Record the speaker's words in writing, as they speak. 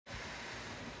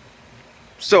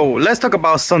So let's talk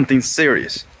about something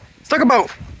serious. Let's talk about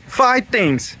 5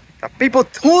 things that people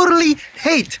totally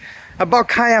hate about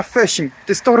kayak fishing.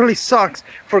 This totally sucks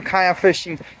for kayak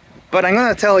fishing, but I'm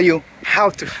gonna tell you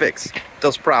how to fix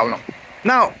those problems.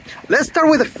 Now, let's start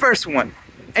with the first one.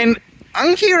 And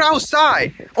I'm here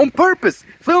outside on purpose,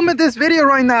 filming this video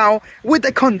right now with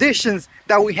the conditions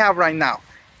that we have right now.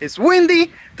 It's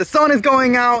windy, the sun is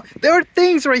going out, there are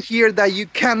things right here that you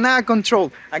cannot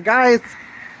control. Guys,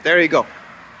 there you go.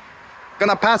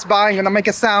 Gonna pass by, I'm gonna make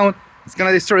a sound, it's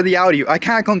gonna destroy the audio. I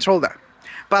can't control that.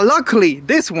 But luckily,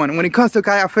 this one, when it comes to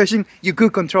kayak fishing, you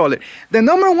could control it. The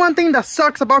number one thing that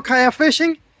sucks about kayak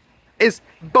fishing is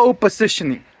boat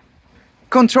positioning.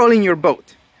 Controlling your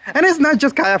boat. And it's not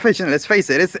just kayak fishing, let's face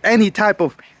it, it's any type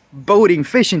of boating,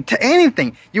 fishing, to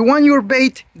anything. You want your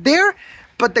bait there,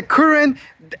 but the current,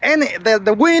 and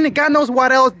the wind, God knows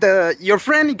what else, your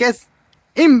friend gets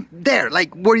in there,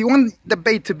 like where you want the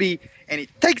bait to be, and it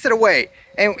takes it away,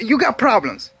 and you got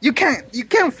problems. You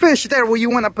can't fish there where you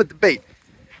want to put the bait.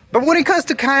 But when it comes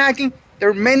to kayaking, there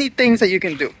are many things that you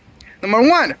can do. Number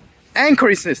one,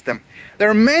 anchoring system. There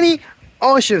are many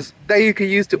options that you can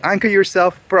use to anchor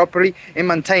yourself properly and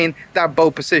maintain that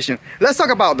boat position. Let's talk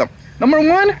about them. Number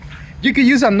one, you can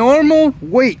use a normal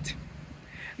weight.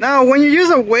 Now, when you use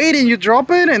a weight and you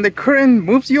drop it and the current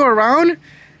moves you around,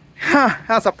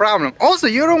 that's a problem. Also,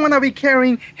 you don't want to be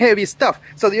carrying heavy stuff.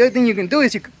 So the other thing you can do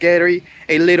is you could carry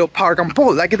a little park and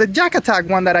pole, like the Jack Attack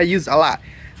one that I use a lot.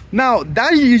 Now,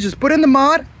 that you just put in the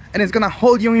mud and it's gonna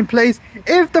hold you in place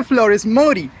if the floor is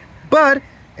muddy. But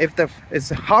if it's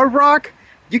hard rock,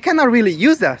 you cannot really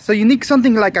use that. So you need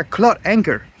something like a cloth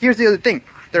anchor. Here's the other thing.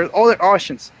 There's other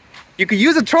options. You could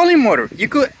use a trolling motor. You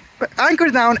could anchor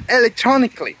down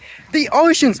electronically. The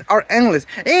options are endless.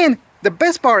 And the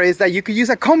best part is that you could use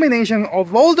a combination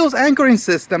of all those anchoring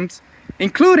systems,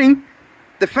 including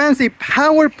the fancy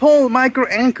power pole micro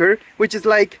anchor, which is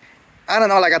like, I don't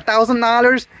know, like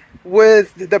 $1,000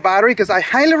 with the battery, because I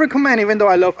highly recommend, even though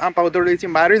I love AMP Outdoor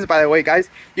lithium batteries, by the way guys,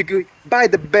 you could buy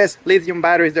the best lithium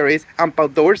batteries there is, AMP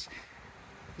Outdoors.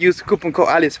 Use coupon code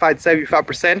Aliex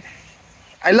 75%.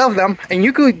 I love them, and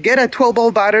you could get a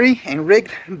 12-volt battery and rig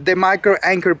the micro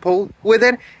anchor pole with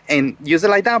it and use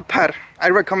it like that. But I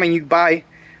recommend you buy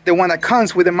the one that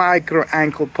comes with the micro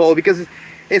anchor pole, because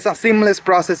it's a seamless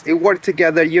process. It works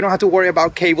together. You don't have to worry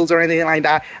about cables or anything like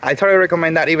that. I totally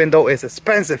recommend that, even though it's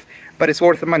expensive, but it's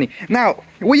worth the money. Now,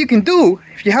 what you can do,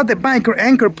 if you have the micro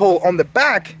anchor pole on the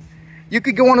back, you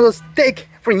could get one of those thick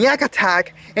from Jack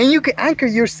Attack, and you can anchor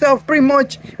yourself pretty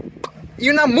much.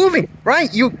 You're not moving,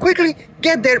 right? You quickly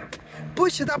get there,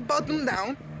 push that button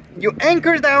down, you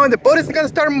anchor down, and the boat is gonna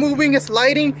start moving and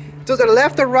sliding to the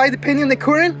left or right depending on the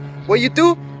current. What you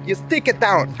do, you stick it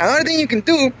down. Another thing you can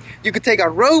do, you could take a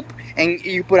rope and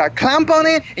you put a clamp on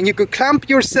it, and you could clamp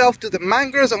yourself to the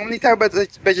mangroves or any type of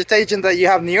vegetation that you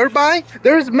have nearby.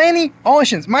 There's many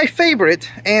options. My favorite,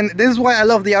 and this is why I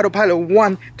love the Autopilot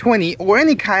 120 or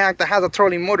any kayak that has a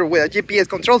trolling motor with a GPS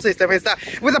control system, is that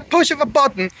with a push of a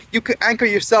button, you could anchor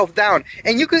yourself down.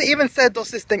 And you could even set those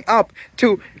systems up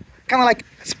to kind of like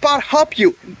spot hop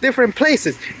you different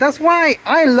places. That's why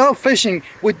I love fishing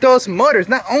with those motors.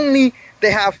 Not only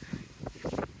they have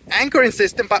anchoring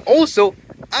system, but also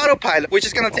autopilot, which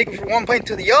is going to take you from one point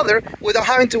to the other without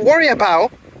having to worry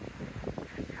about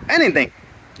anything.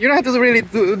 You don't have to really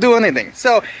do anything.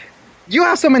 So you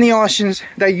have so many options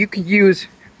that you can use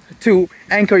to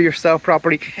anchor yourself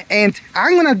properly, and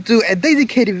I'm going to do a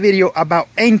dedicated video about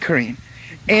anchoring,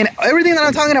 and everything that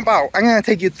I'm talking about I'm going to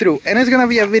take you through, and it's going to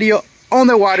be a video on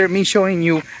the water, me showing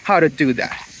you how to do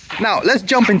that. Now, let's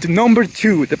jump into number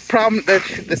 2, the problem,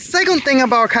 the second thing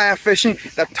about kayak fishing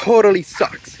that totally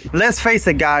sucks. Let's face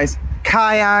it guys,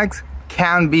 kayaks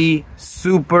can be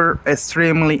super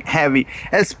extremely heavy,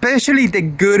 especially the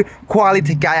good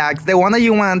quality kayaks, the one that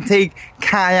you want to take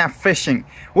kayak fishing.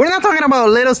 We're not talking about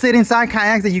little sit inside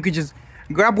kayaks that you could just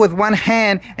grab with one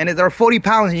hand and they're 40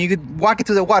 pounds and you could walk it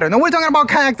to the water. No, we're talking about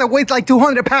kayaks that weigh like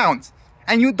 200 pounds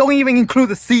and you don't even include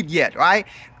the seat yet, right?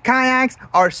 Kayaks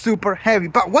are super heavy,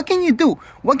 but what can you do?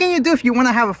 What can you do if you want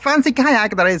to have a fancy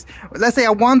kayak that is, let's say,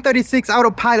 a 136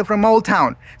 Autopilot from Old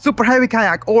Town, super heavy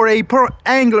kayak, or a Pro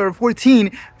Angler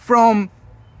 14 from,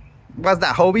 what's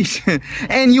that, Hobbies?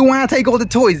 And you want to take all the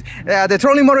toys, the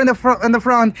trolling motor in the front,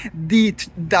 the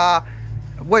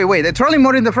trolling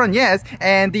motor in the front, yes,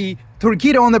 and the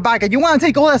Torpedo on the back, and you want to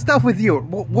take all that stuff with you.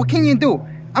 What can you do?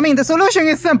 I mean, the solution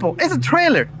is simple. It's a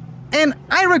trailer, and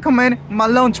I recommend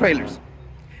Malone trailers.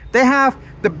 They have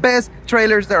the best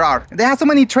trailers there are. They have so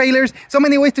many trailers, so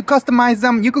many ways to customize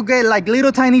them. You could get like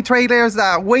little tiny trailers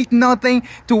that weigh nothing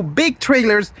to big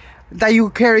trailers that you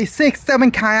carry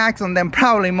 6-7 kayaks on them,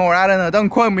 probably more. I don't know, don't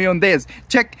quote me on this.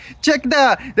 Check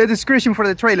the description for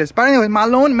the trailers. But anyway,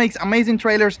 Malone makes amazing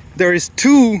trailers. There is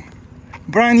 2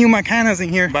 brand new Makanas in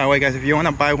here. By the way, guys, if you want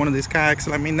to buy one of these kayaks,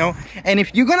 let me know. And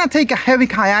if you're gonna take a heavy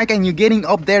kayak and you're getting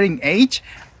up there in age,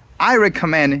 I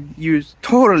recommend you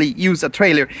totally use a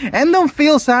trailer. And don't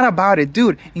feel sad about it,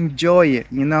 dude. Enjoy it,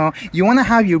 you know. You want to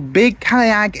have your big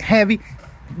kayak heavy,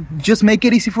 just make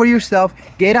it easy for yourself.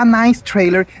 Get a nice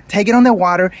trailer, take it on the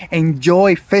water,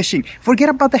 enjoy fishing. Forget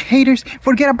about the haters,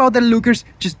 forget about the lookers,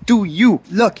 just do you.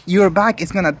 Look, your back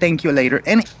is gonna thank you later.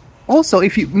 And also,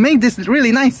 if you make this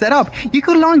really nice setup, you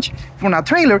could launch from a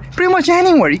trailer pretty much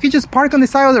anywhere. You could just park on the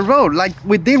side of the road like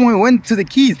we did when we went to the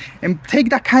Keys and take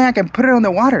that kayak and put it on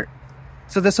the water.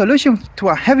 So the solution to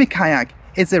a heavy kayak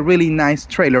is a really nice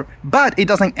trailer, but it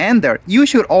doesn't end there. You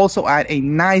should also add a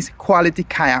nice quality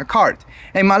kayak cart.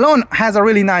 And Malone has a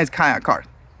really nice kayak cart.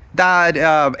 That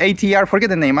ATR, forget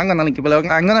the name, I'm gonna link it below.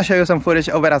 I'm gonna show you some footage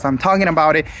of it as I'm talking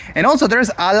about it. And also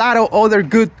there's a lot of other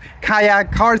good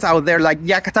kayak carts out there, like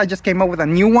Yakuza just came up with a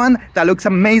new one that looks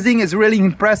amazing, it's really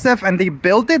impressive, and they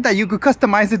built it that you could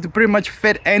customize it to pretty much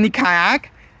fit any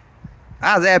kayak.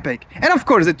 That's epic. And of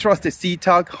course the trusted Sea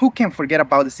Talk. Who can forget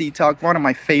about the Sea Talk? One of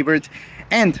my favorites.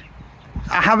 And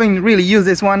I haven't really used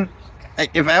this one,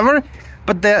 if ever,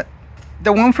 but the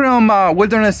one from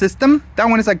Wilderness System, that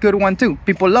one is a good one too.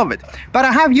 People love it. But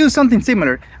I have used something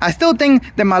similar. I still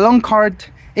think the Malone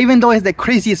cart, even though it's the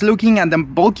craziest looking and the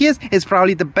bulkiest, is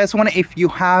probably the best one if you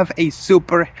have a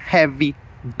super heavy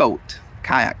boat,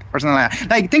 kayak or something like that.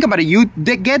 Like, think about it. You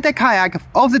get the kayak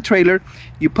off the trailer,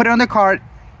 you put it on the cart,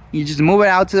 you just move it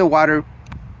out to the water.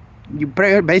 You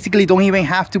basically don't even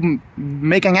have to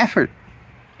make an effort.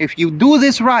 If you do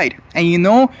this right and you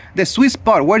know the sweet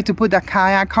spot where to put that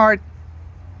kayak cart,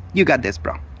 you got this,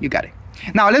 bro. You got it.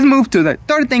 Now let's move to the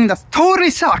third thing that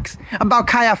totally sucks about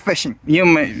kayak fishing. You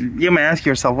may ask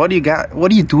yourself, what do you got?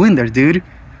 What are you doing there, dude?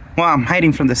 Well, I'm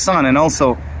hiding from the sun and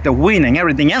also the wind and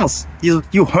everything else.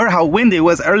 You heard how windy it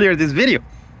was earlier this video.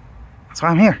 That's why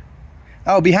I'm here.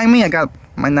 Oh, behind me I got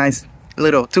my nice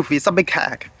little Tufi. It's a big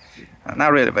kayak.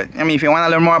 Not really, but I mean, if you want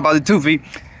to learn more about the Tufi,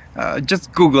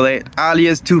 just Google it,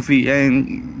 Aliex Tufi,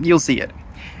 and you'll see it.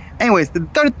 Anyways, the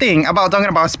third thing about talking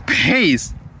about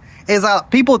space is that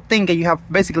people think that you have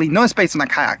basically no space on a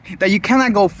kayak, that you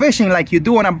cannot go fishing like you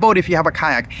do on a boat if you have a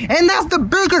kayak. And that's the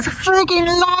biggest freaking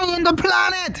lie on the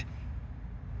planet.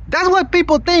 That's what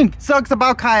people think sucks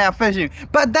about kayak fishing,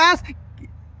 but that's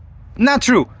not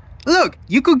true. Look,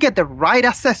 you could get the right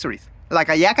accessories, like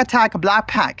a Yak Attack Black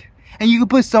Pack, and you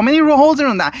could put so many holes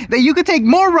on that you could take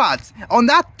more rods on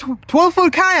that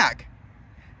 12-foot kayak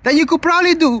that you could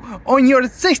probably do on your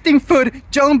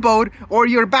 16-foot jump boat or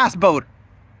your bass boat.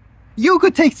 You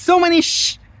could take so many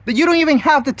that you don't even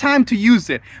have the time to use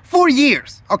it. 4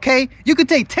 years, okay? You could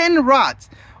take 10 rods,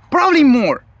 probably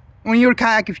more, on your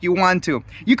kayak if you want to.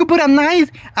 You could put a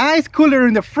nice ice cooler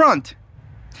in the front,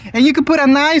 and you could put a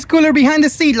nice cooler behind the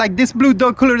seat, like this Blue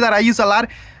Dog cooler that I use a lot,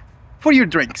 for your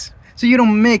drinks, so you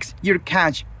don't mix your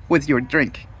catch with your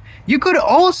drink. You could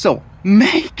also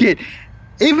make it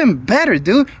even better,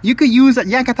 dude. You could use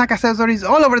Yak Attack accessories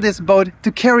all over this boat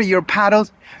to carry your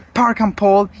paddles, park and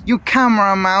pole, your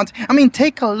camera mount. I mean,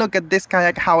 take a look at this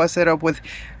kayak, how I set up with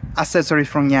accessories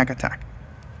from Yak Attack.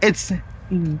 This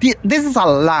is a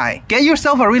lie. Get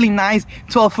yourself a really nice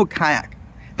 12-foot kayak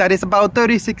that is about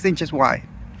 36 inches wide,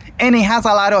 and it has a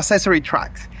lot of accessory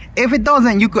tracks. If it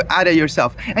doesn't, you could add it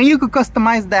yourself, and you could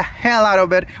customize the hell out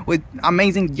of it with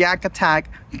amazing Yak Attack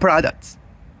products.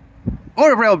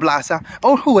 Or Rail Blaza,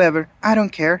 or whoever, I don't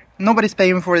care. Nobody's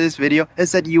paying for this video,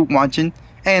 except you watching.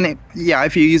 And yeah,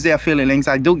 if you use the affiliate links,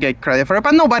 I do get credit for it,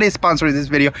 but nobody is sponsoring this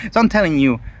video, so I'm telling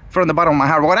you from the bottom of my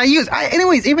heart what I use.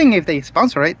 Anyways, even if they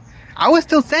sponsor it, I would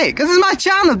still say it, because it's my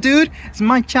channel, dude. It's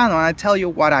my channel, and I tell you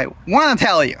what I want to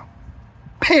tell you.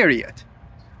 Period.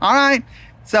 Alright?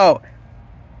 So,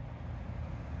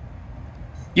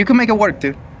 you can make it work,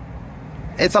 dude.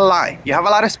 It's a lie. You have a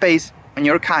lot of space on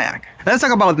your kayak. Let's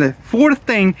talk about the fourth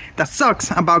thing that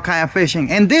sucks about kayak fishing.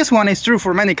 And this one is true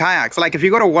for many kayaks. Like if you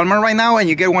go to Walmart right now and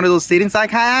you get one of those sit inside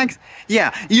kayaks,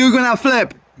 yeah, you're gonna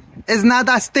flip. It's not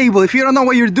that stable. If you don't know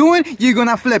what you're doing, you're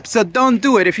gonna flip. So don't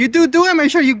do it. If you do it,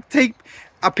 make sure you take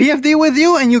a PFD with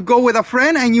you and you go with a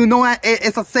friend and you know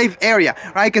it's a safe area,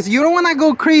 right? Because you don't want to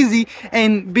go crazy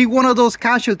and be one of those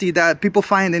casualties that people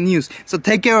find in the news. So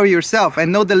take care of yourself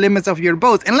and know the limits of your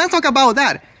boats. And let's talk about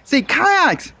that. See,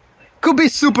 kayaks could be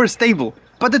super stable,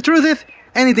 but the truth is,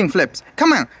 anything flips.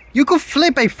 Come on, you could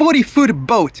flip a 40-foot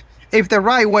boat if the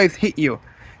right waves hit you.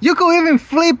 You could even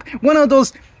flip one of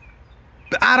those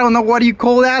I don't know what you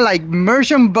call that, like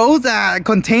immersion boats,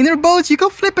 container boats. You can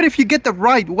flip it if you get the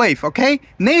right wave, okay?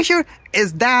 Nature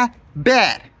is that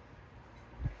bad.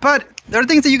 But there are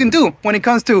things that you can do when it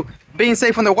comes to being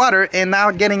safe on the water and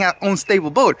not getting an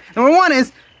unstable boat. Number one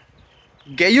is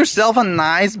get yourself a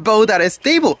nice boat that is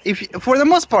stable. If for the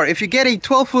most part, if you get a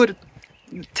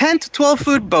 10 to 12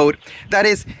 foot boat that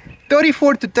is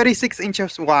 34 to 36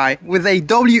 inches wide with a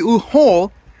WU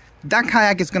hull, that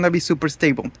kayak is gonna be super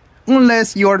stable.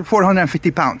 Unless you're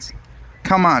 450 pounds.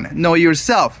 Come on, know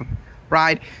yourself,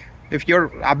 right? If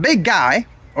you're a big guy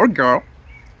or girl,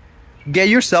 get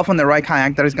yourself on the right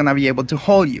kayak that is gonna be able to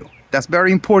hold you. That's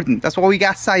very important. That's why we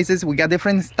got sizes, we got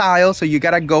different styles, so you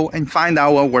gotta go and find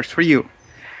out what works for you.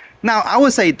 Now, I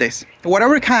will say this,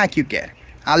 whatever kayak you get,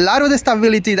 a lot of the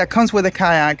stability that comes with a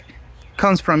kayak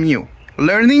comes from you.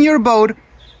 Learning your boat,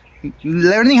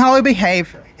 learning how it behaves,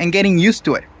 and getting used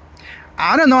to it.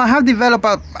 I don't know, I have developed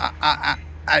a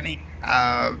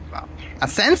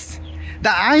sense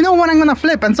that I know when I'm gonna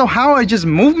flip, and so how I just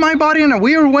move my body in a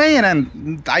weird way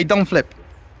and I don't flip.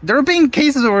 There have been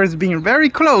cases where it's been very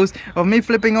close of me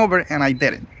flipping over and I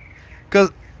didn't.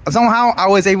 Because somehow I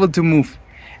was able to move.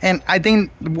 And I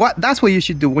think that's what you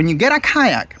should do. When you get a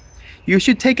kayak, you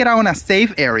should take it out in a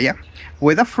safe area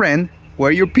with a friend,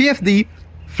 wear your PFD,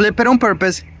 flip it on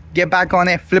purpose, get back on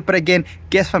it, flip it again,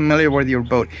 get familiar with your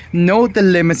boat. Know the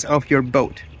limits of your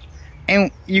boat. And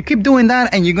you keep doing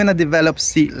that and you're gonna develop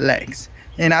sea legs.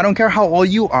 And I don't care how old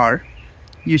you are,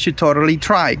 you should totally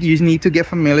try. You need to get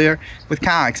familiar with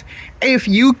kayaks. If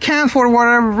you can, for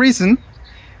whatever reason,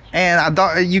 and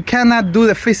you cannot do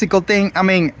the physical thing, I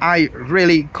mean, I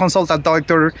really consult a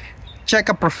doctor, check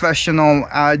a professional,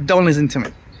 don't listen to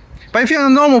me. But if you're a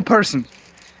normal person,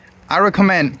 I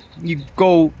recommend you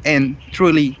go and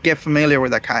truly get familiar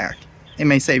with a kayak. It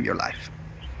may save your life.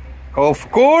 Of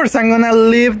course, I'm gonna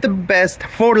leave the best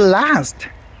for last.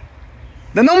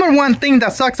 The number one thing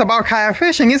that sucks about kayak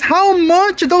fishing is how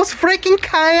much those freaking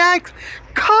kayaks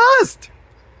cost.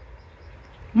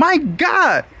 My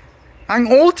God, an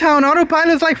Old Town Autopilot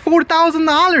is like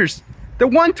 $4,000. The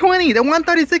 120, the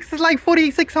 136 is like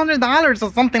 $4,600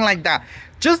 or something like that.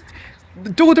 Just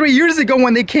 2 or 3 years ago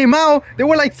when they came out, they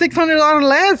were like $600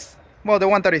 less. Well, the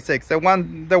 136, the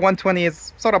 120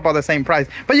 is sort of about the same price.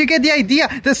 But you get the idea.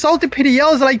 The Salty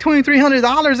PDL is like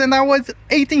 $2,300 and that was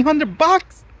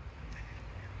 $1,800.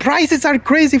 Prices are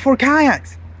crazy for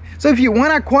kayaks. So if you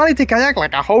want a quality kayak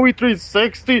like a Hobie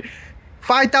 360,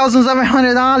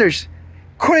 $5,700.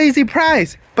 Crazy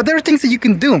price. But there are things that you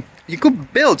can do. You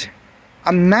could build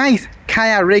a nice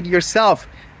kayak rig yourself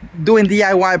doing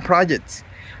DIY projects.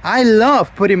 I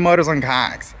love putting motors on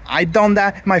kayaks. I done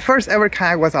that. My first ever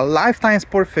kayak was a Lifetime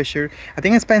Sport Fisher. I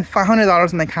think I spent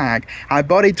 $500 on the kayak. I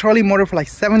bought a trolley motor for like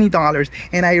 $70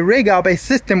 and I rigged up a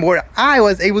system where I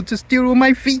was able to steer with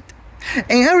my feet.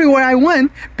 And everywhere I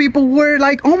went, people were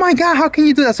like, oh my God, how can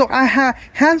you do that? So I had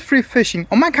hands-free fishing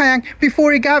on my kayak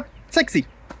before it got sexy.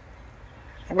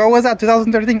 What was that,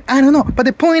 2013? I don't know. But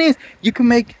the point is, you can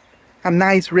make a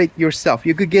nice rig yourself.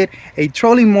 You could get a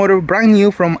trolling motor brand new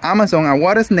from Amazon, a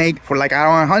water snake, for like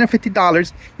around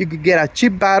 $150. You could get a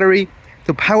cheap battery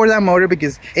to power that motor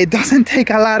because it doesn't take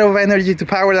a lot of energy to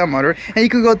power that motor. And you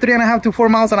could go 3.5 to 4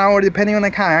 miles an hour depending on the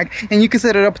kayak. And you can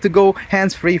set it up to go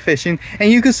hands-free fishing.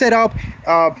 And you could set up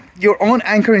your own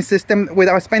anchoring system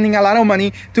without spending a lot of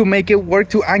money to make it work,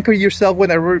 to anchor yourself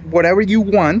whatever you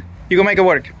want. You can make it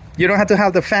work. You don't have to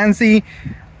have the fancy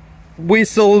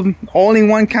whistle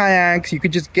all-in-one kayaks. You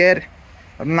could just get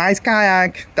a nice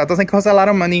kayak that doesn't cost a lot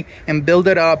of money and build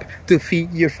it up to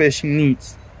fit your fishing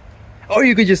needs. Or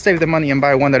you could just save the money and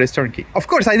buy one that is turnkey. Of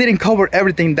course, I didn't cover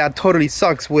everything that totally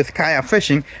sucks with kayak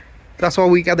fishing. That's why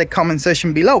we got the comment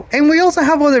section below. And we also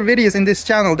have other videos in this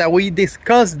channel that we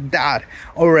discussed that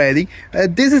already.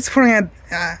 This is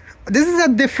a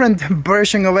different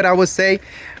version of it, I would say.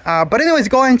 But anyways,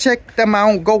 go and check them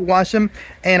out. Go watch them.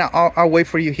 And I'll wait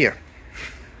for you here.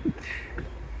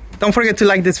 Don't forget to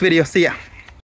like this video. See ya.